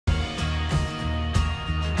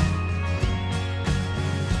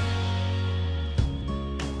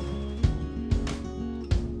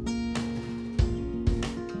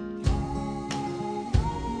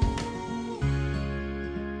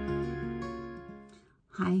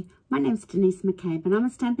Hi, my name's Denise McCabe and I'm a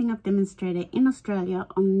Stampin' Up! Demonstrator in Australia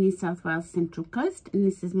on the New South Wales Central Coast, and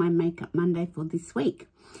this is my Makeup Monday for this week.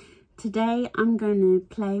 Today I'm going to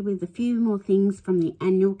play with a few more things from the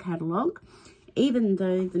annual catalogue, even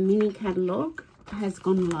though the mini catalogue has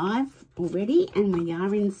gone live already and we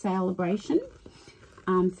are in celebration.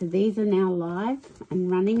 So these are now live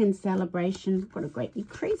and running in celebration. Got a great big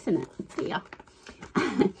crease in it, it's here.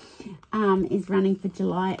 Is running for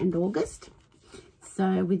July and August.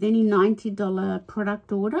 So with any $90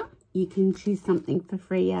 product order, you can choose something for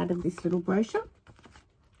free out of this little brochure.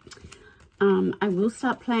 I will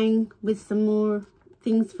start playing with some more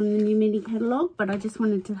things from the new mini catalogue, but I just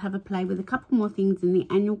wanted to have a play with a couple more things in the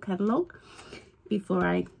annual catalogue before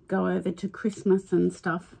I go over to Christmas and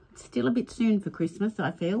stuff. It's still a bit soon for Christmas,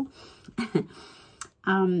 I feel.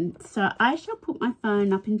 So I shall put my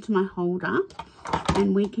phone up into my holder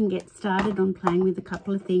and we can get started on playing with a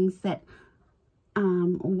couple of things that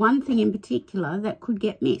one thing in particular that could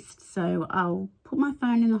get missed. So I'll put my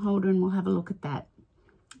phone in the holder and we'll have a look at that.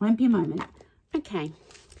 Won't be a moment. Okay,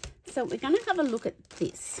 so we're going to have a look at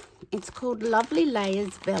this. It's called Lovely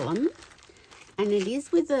Layers Vellum, and it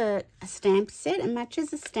is with a stamp set. It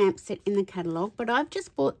matches a stamp set in the catalogue, but I've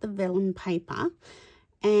just bought the vellum paper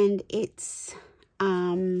and it's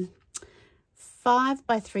 5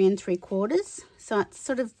 by 3 3/4, so it's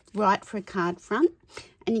sort of right for a card front.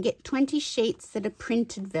 And you get 20 sheets that are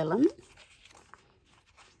printed vellum.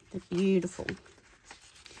 They're beautiful.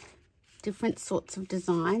 Different sorts of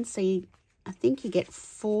designs. So I think you get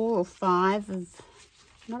 4 or 5 of,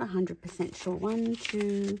 not 100% sure. 1,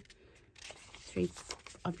 2, 3.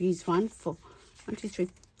 I've used 1, 4, 1, 2, 3,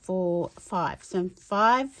 4, 5. So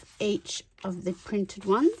 5 each of the printed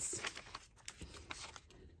ones.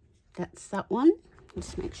 That's that one.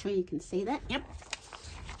 Just make sure you can see that. Yep.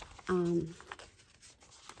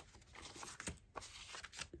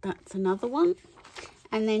 That's another one.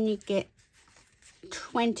 And then you get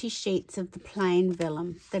 20 sheets of the plain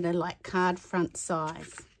vellum that are like card front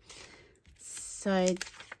size. So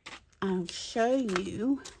I'll show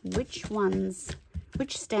you which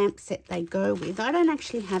stamp set they go with. I don't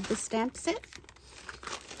actually have the stamp set.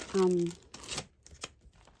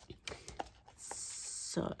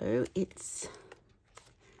 So it's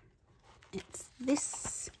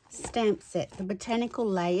this stamp set, the Botanical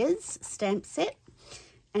Layers stamp set.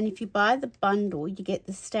 And if you buy the bundle, you get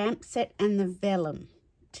the stamp set and the vellum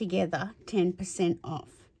together, 10%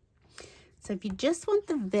 off. So if you just want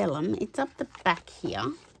the vellum, it's up the back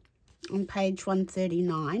here on page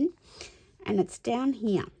 139. And it's down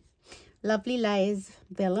here. Lovely Layers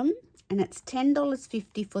Vellum. And it's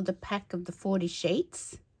 $10.50 for the pack of the 40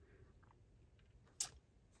 sheets.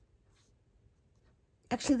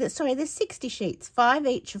 Actually, there's 60 sheets, 5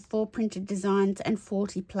 each of 4 printed designs and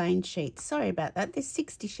 40 plain sheets. Sorry about that. There's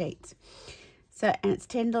 60 sheets. So, and it's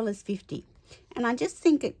 $10.50. And I just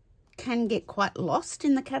think it can get quite lost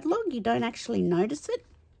in the catalogue. You don't actually notice it.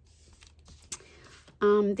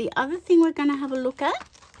 The other thing we're going to have a look at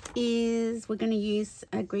is we're going to use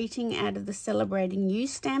a greeting out of the Celebrating You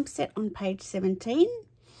stamp set on page 17.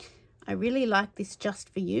 I really like this just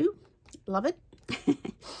for you. Love it.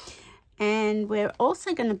 And we're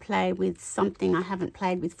also going to play with something I haven't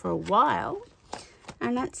played with for a while,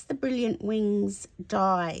 and that's the Brilliant Wings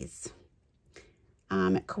dies.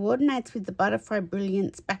 It coordinates with the Butterfly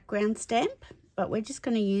Brilliance background stamp, but we're just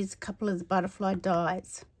going to use a couple of the butterfly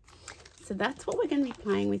dies. So that's what we're going to be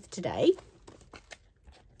playing with today.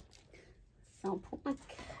 So I'll put my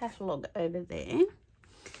catalogue over there,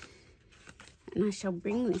 and I shall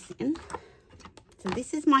bring this in. So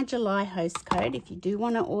this is my July host code. If you do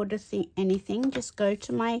want to order anything, just go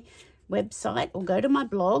to my website or go to my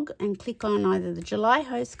blog and click on either the July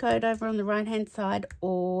host code over on the right hand side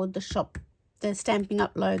or the shop, the Stampin'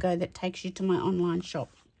 Up! Logo that takes you to my online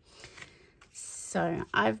shop. So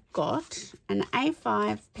I've got an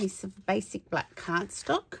A5 piece of basic black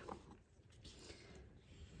cardstock.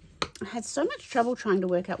 I had so much trouble trying to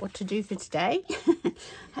work out what to do for today.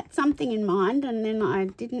 Had something in mind and then I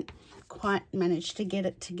didn't quite manage to get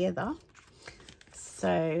it together,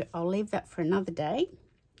 so I'll leave that for another day.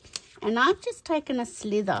 And I've just taken a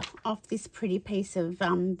slither off this pretty piece of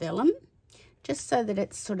vellum just so that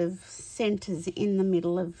it sort of centers in the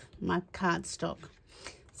middle of my cardstock.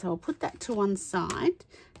 So I'll put that to one side,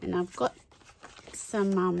 and I've got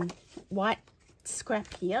some white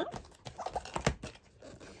scrap here,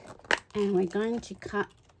 and we're going to cut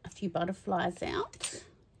a few butterflies out.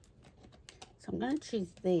 So I'm going to choose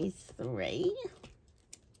these 3.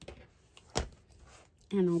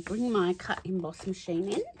 And I'll bring my cut emboss machine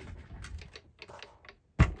in.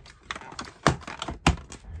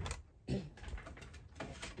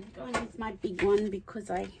 use my big one because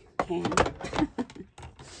I can.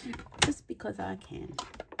 Just because I can.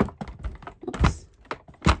 Oops.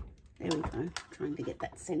 There we go. Trying to get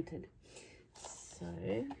that centered. So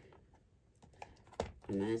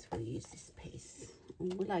I may as well use this piece. Or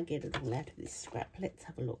will I get it all out of this scrap? Let's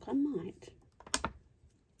have a look. I might.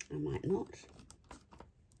 I might not.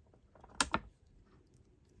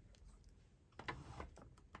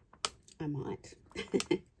 I might.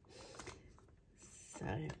 So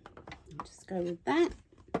I'll just go with that.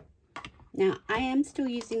 Now I am still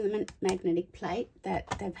using the magnetic plate that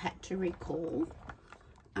they've had to recall.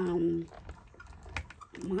 Mine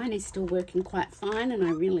is still working quite fine and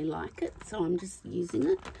I really like it, so I'm just using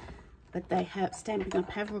it. But they have, Stampin'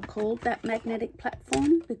 Up! Have recalled that magnetic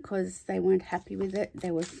platform because they weren't happy with it.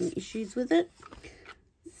 There were some issues with it,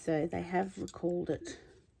 so they have recalled it.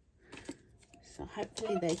 So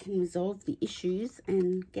hopefully they can resolve the issues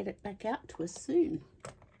and get it back out to us soon.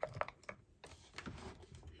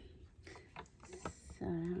 So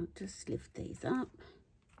I'll just lift these up.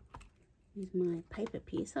 Use my paper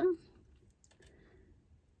piercer.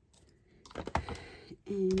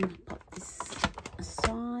 And pop this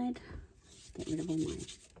aside. Get rid of all my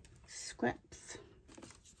scraps.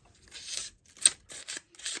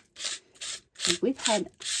 We've had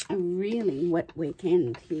a really wet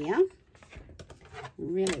weekend here.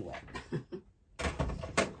 Really wet.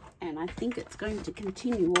 And I think it's going to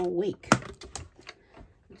continue all week,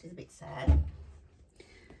 which is a bit sad.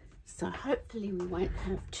 So hopefully we won't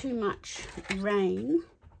have too much rain.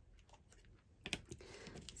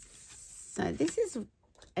 So this is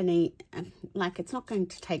like, it's not going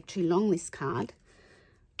to take too long, this card,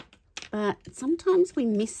 but sometimes we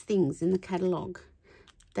miss things in the catalogue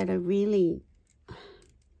that are really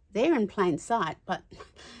there in plain sight, but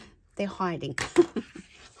they're hiding.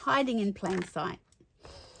 Hiding in plain sight.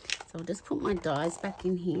 So I'll just put my dies back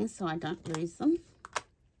in here so I don't lose them.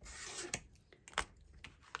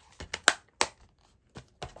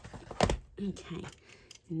 Okay,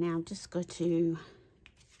 now I'm just going to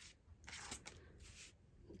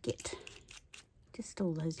get just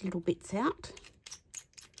all those little bits out.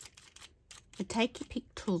 The Take Your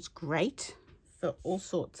Pick tool's great for all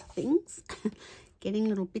sorts of things. Getting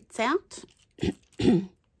little bits out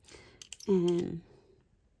and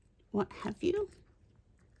what have you.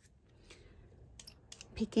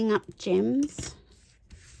 Picking up gems.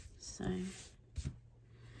 So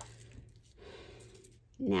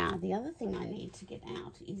now the other thing I need to get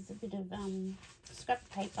out is a bit of scrap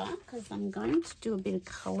paper, because I'm going to do a bit of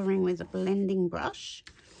colouring with a blending brush.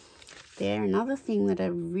 They're another thing that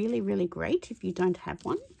are really, really great if you don't have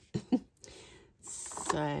one.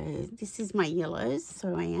 So this is my yellows,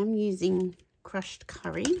 so I am using crushed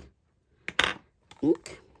curry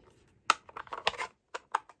ink.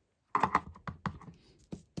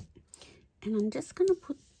 And I'm just going to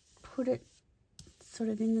put it sort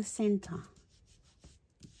of in the centre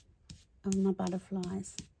of my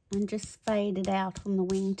butterflies and just fade it out on the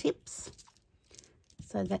wing tips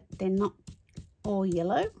so that they're not all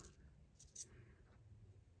yellow.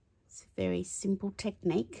 It's a very simple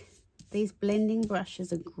technique. These blending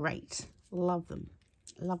brushes are great. Love them.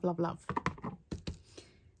 Love, love, love.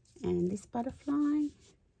 And this butterfly,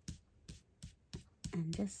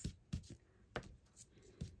 and just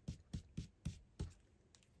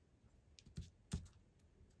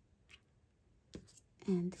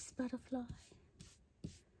and this butterfly.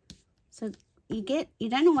 So you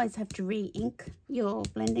don't always have to re-ink your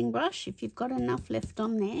blending brush. If you've got enough left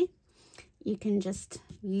on there, you can just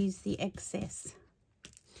use the excess.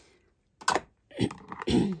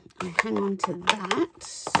 I hang on to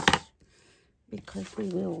that because we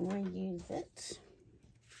will reuse it.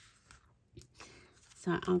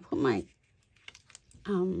 So I'll put my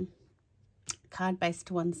card base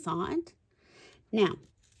to one side. Now,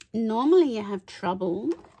 normally you have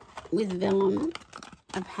trouble with vellum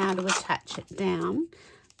of how to attach it down,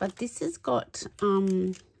 but this has got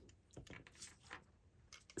some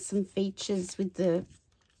features with the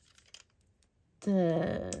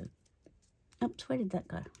oops, where did that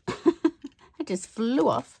go? It just flew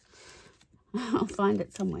off. I'll find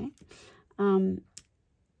it somewhere.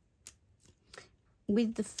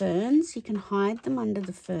 With the ferns, you can hide them under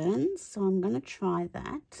the ferns, so I'm going to try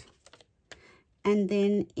that. And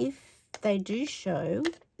then if they do show,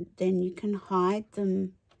 then you can hide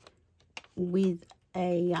them with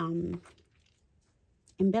a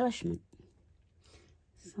embellishment.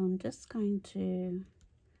 So I'm just going to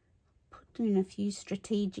put in a few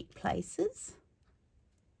strategic places.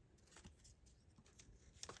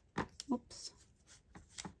 Oops,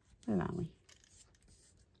 where are we?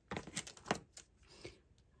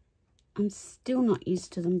 I'm still not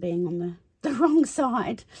used to them being on the wrong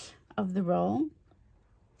side of the roll.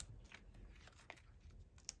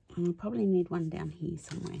 And I'll probably need one down here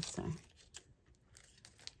somewhere, so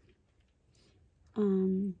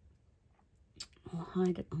I'll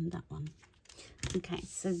hide it on that one. Okay,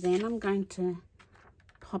 so then I'm going to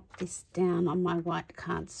pop this down on my white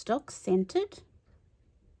cardstock, centered.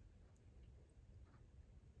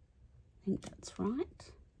 I think that's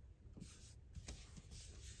right.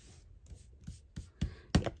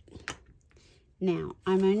 Yep. Now,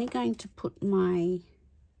 I'm only going to put my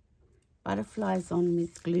butterflies on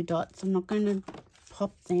with glue dots. I'm not going to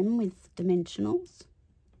pop them with dimensionals.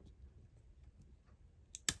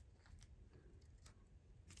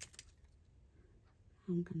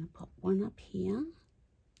 I'm going to pop one up here.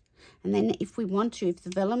 And then if we want to, if the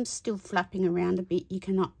vellum's still flapping around a bit, you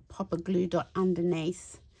cannot pop a glue dot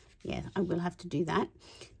underneath. Yeah, I will have to do that.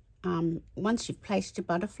 Once you've placed your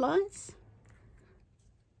butterflies,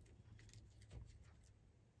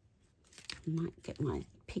 I might get my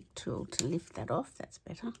pick tool to lift that off. That's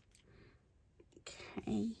better.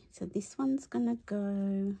 Okay, so this one's going to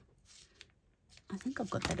go, I think I've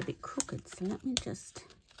got that a bit crooked, so let me just,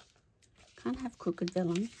 can't have crooked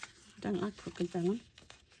vellum. I don't like crooked vellum.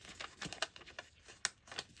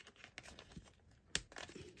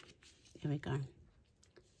 There we go.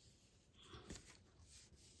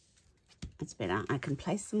 That's better. I can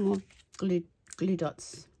place some more glue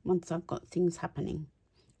dots once I've got things happening.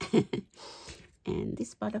 And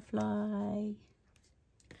this butterfly.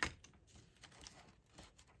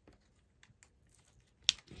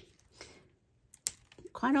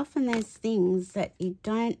 Quite often there's things that you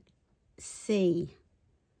don't see.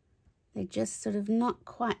 They're just sort of not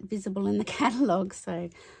quite visible in the catalogue. So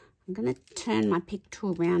I'm going to turn my pick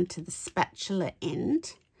tool around to the spatula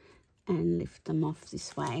end and lift them off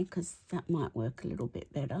this way, because that might work a little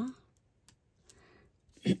bit better.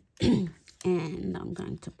 And I'm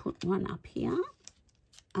going to put one up here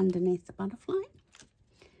underneath the butterfly.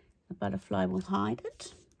 The butterfly will hide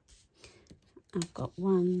it. I've got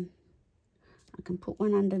one, I can put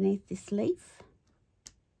one underneath this leaf.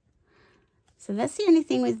 So that's the only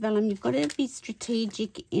thing with vellum. You've got to be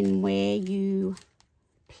strategic in where you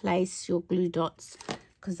place your glue dots,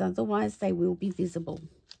 because otherwise they will be visible.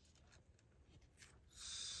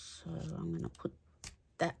 So I'm going to put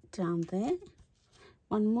that down there.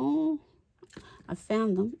 One more. I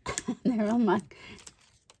found them. They're on my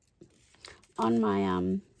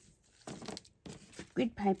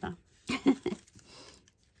grid paper.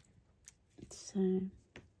 So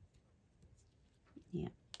yeah,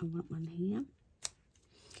 I want one here.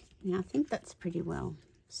 Now I think that's pretty well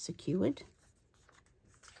secured.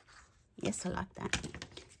 Yes, I like that.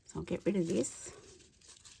 So I'll get rid of this.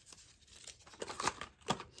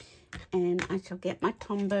 And I shall get my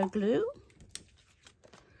Tombow glue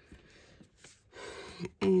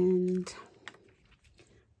and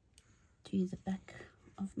do the back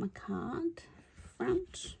of my card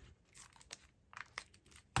front.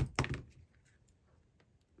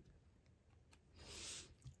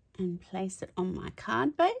 And place it on my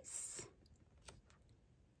card base.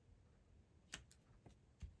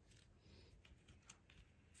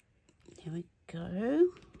 There we go.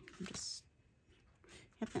 Just,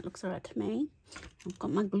 yep, that looks all right to me. I've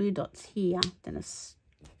got my glue dots here that are,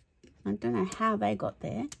 I don't know how they got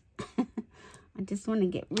there. I just want to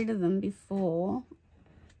get rid of them before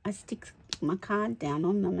I stick my card down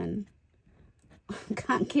on them and I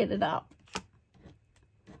can't get it up.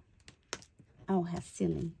 Oh, how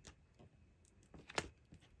silly.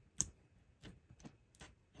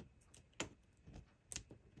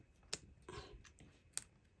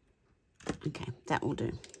 Okay, that will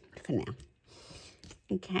do for now.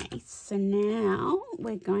 Okay, so now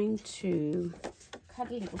we're going to cut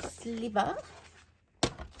a little sliver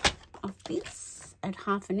of this at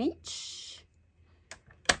 1/2 inch,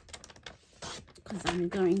 because I'm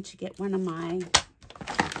going to get one of my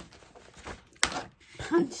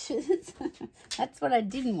punches. That's what I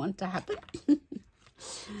didn't want to happen.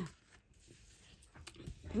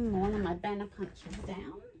 One of my banner punches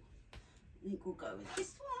down. I think we'll go with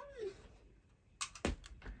this one.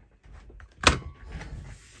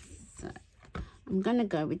 I'm going to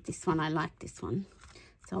go with this one. I like this one.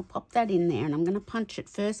 So I'll pop that in there, and I'm going to punch it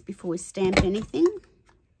first before we stamp anything.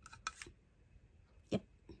 Yep.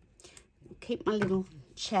 Keep my little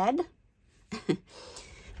Chad.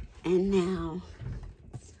 And now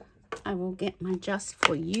I will get my Just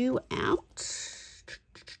For You out.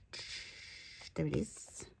 There it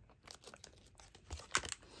is.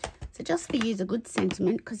 So Just For You is a good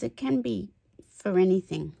sentiment, because it can be for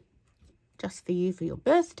anything. Just for you for your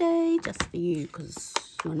birthday, just for you because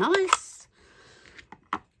feel nice.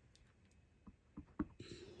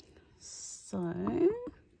 So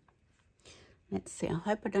let's see. I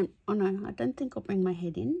hope I don't, oh no, I don't think I'll bring my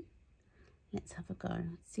head in. Let's have a go.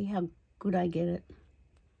 See how good I get it.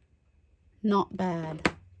 Not bad.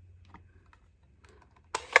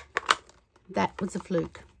 That was a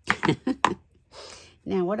fluke.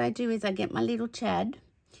 Now what I do is I get my little Chad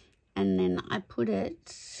and then I put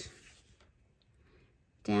it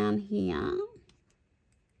down here,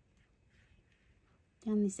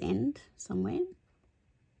 down this end somewhere.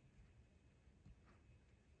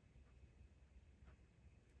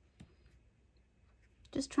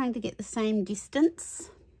 Just trying to get the same distance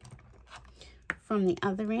from the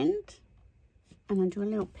other end. And I do a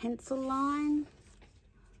little pencil line.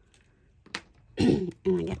 And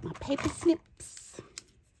I get my paper snips.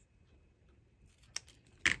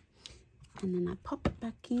 And then I pop it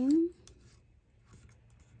back in.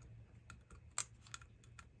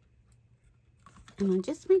 And I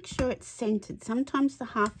just make sure it's centered. Sometimes the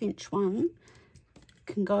 1/2 inch one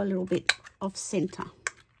can go a little bit off center.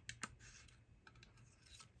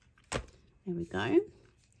 There we go.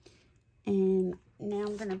 And now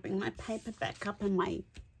I'm going to bring my paper back up and my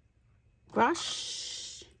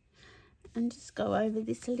brush and just go over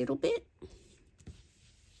this a little bit.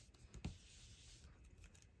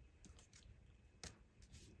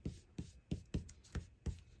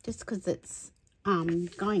 Just because it's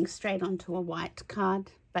going straight onto a white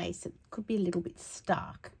card base, it could be a little bit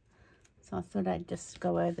stark. So I thought I'd just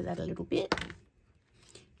go over that a little bit.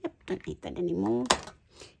 Yep, don't need that anymore.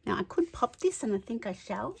 Now I could pop this, and I think I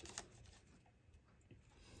shall.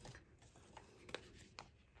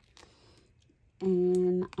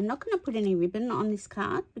 And I'm not going to put any ribbon on this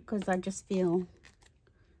card because I just feel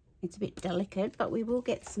it's a bit delicate, but we will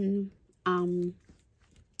get some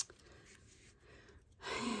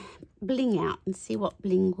bling out and see what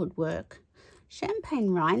bling would work. Champagne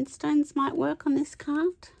rhinestones might work on this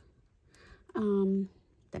card.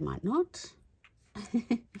 They might not.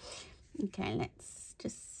 Okay, let's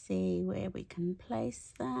just see where we can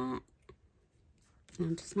place that.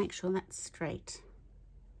 And just make sure that's straight.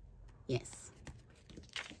 Yes.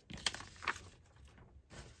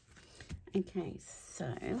 Okay,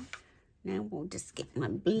 so now we'll just get my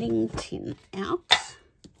bling tin out.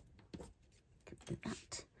 Get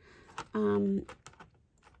that.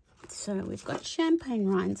 So we've got champagne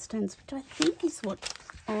rhinestones, which I think is what,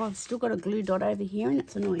 oh, I've still got a glue dot over here and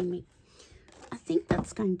it's annoying me. I think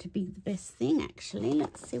that's going to be the best thing, actually.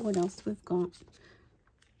 Let's see what else we've got.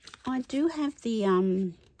 I do have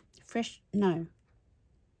the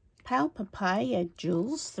pale papaya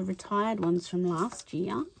jewels, the retired ones from last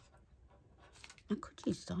year. I could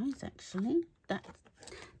use those, actually. That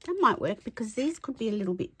might work because these could be a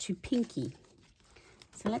little bit too pinky.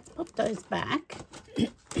 So let's pop those back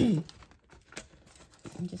and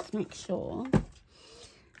just make sure.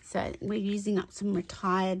 So we're using up some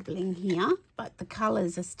retired bling here, but the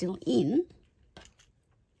colours are still in.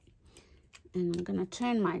 And I'm going to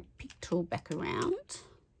turn my pick tool back around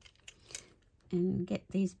and get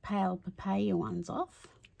these pale papaya ones off.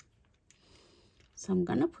 So I'm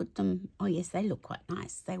going to put them, oh yes, they look quite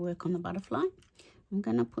nice. They work on the butterfly. I'm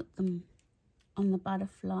going to put them on the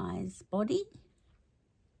butterfly's body.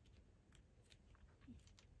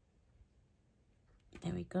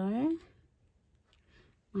 There we go.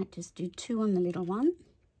 Might just do 2 on the little one.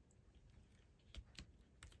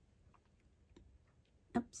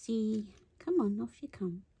 Oopsie. Come on, off you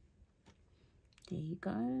come. There you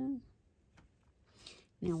go.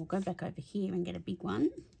 Now we'll go back over here and get a big one.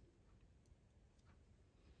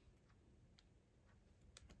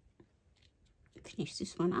 Finish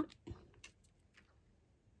this one up.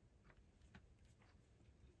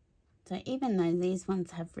 So even though these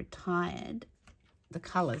ones have retired, the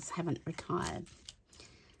colours haven't retired.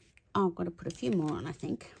 Oh, I've got to put a few more on, I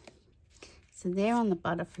think. So they're on the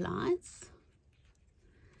butterflies.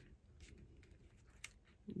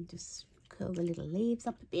 And just curl the little leaves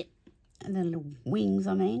up a bit. And the little wings,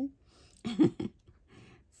 I mean.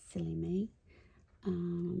 Silly me. I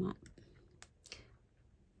might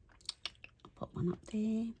pop one up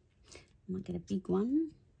there. I might get a big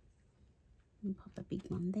one. And pop a big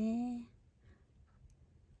one there.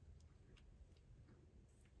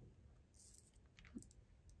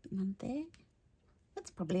 One there.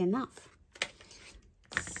 That's probably enough.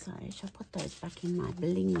 So I shall put those back in my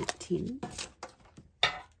bling tin.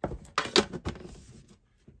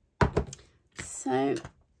 So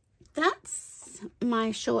that's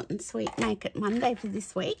my short and sweet Make It Monday for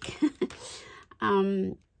this week.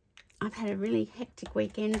 I've had a really hectic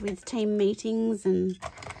weekend with team meetings and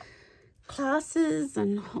classes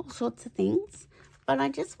and all sorts of things. but I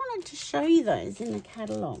just wanted to show you those in the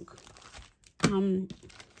catalogue.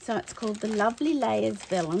 So it's called the Lovely Layers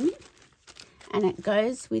Vellum, and it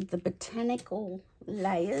goes with the Botanical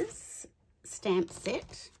Layers stamp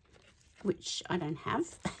set, which I don't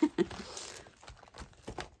have.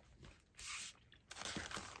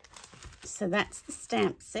 So that's the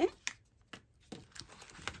stamp set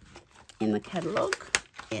in the catalogue.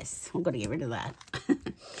 Yes, I've got to get rid of that.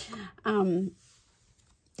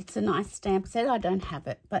 It's a nice stamp set. I don't have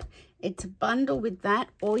it, but it's a bundle with that,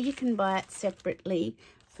 or you can buy it separately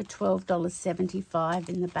for $12.75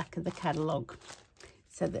 in the back of the catalogue.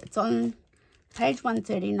 So that's on page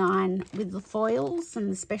 139 with the foils and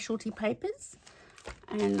the specialty papers.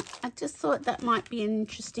 And I just thought that might be an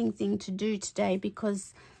interesting thing to do today,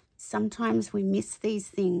 because sometimes we miss these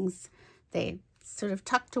things. They're sort of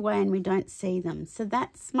tucked away and we don't see them. So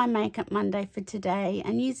that's my Makeup Monday for today,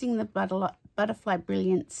 and using the Butterfly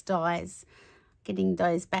Brilliance dies, getting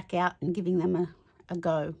those back out and giving them a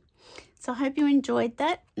go. So I hope you enjoyed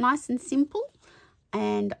that. Nice and simple.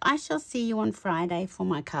 And I shall see you on Friday for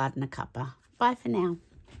my card and a cuppa. Bye for now.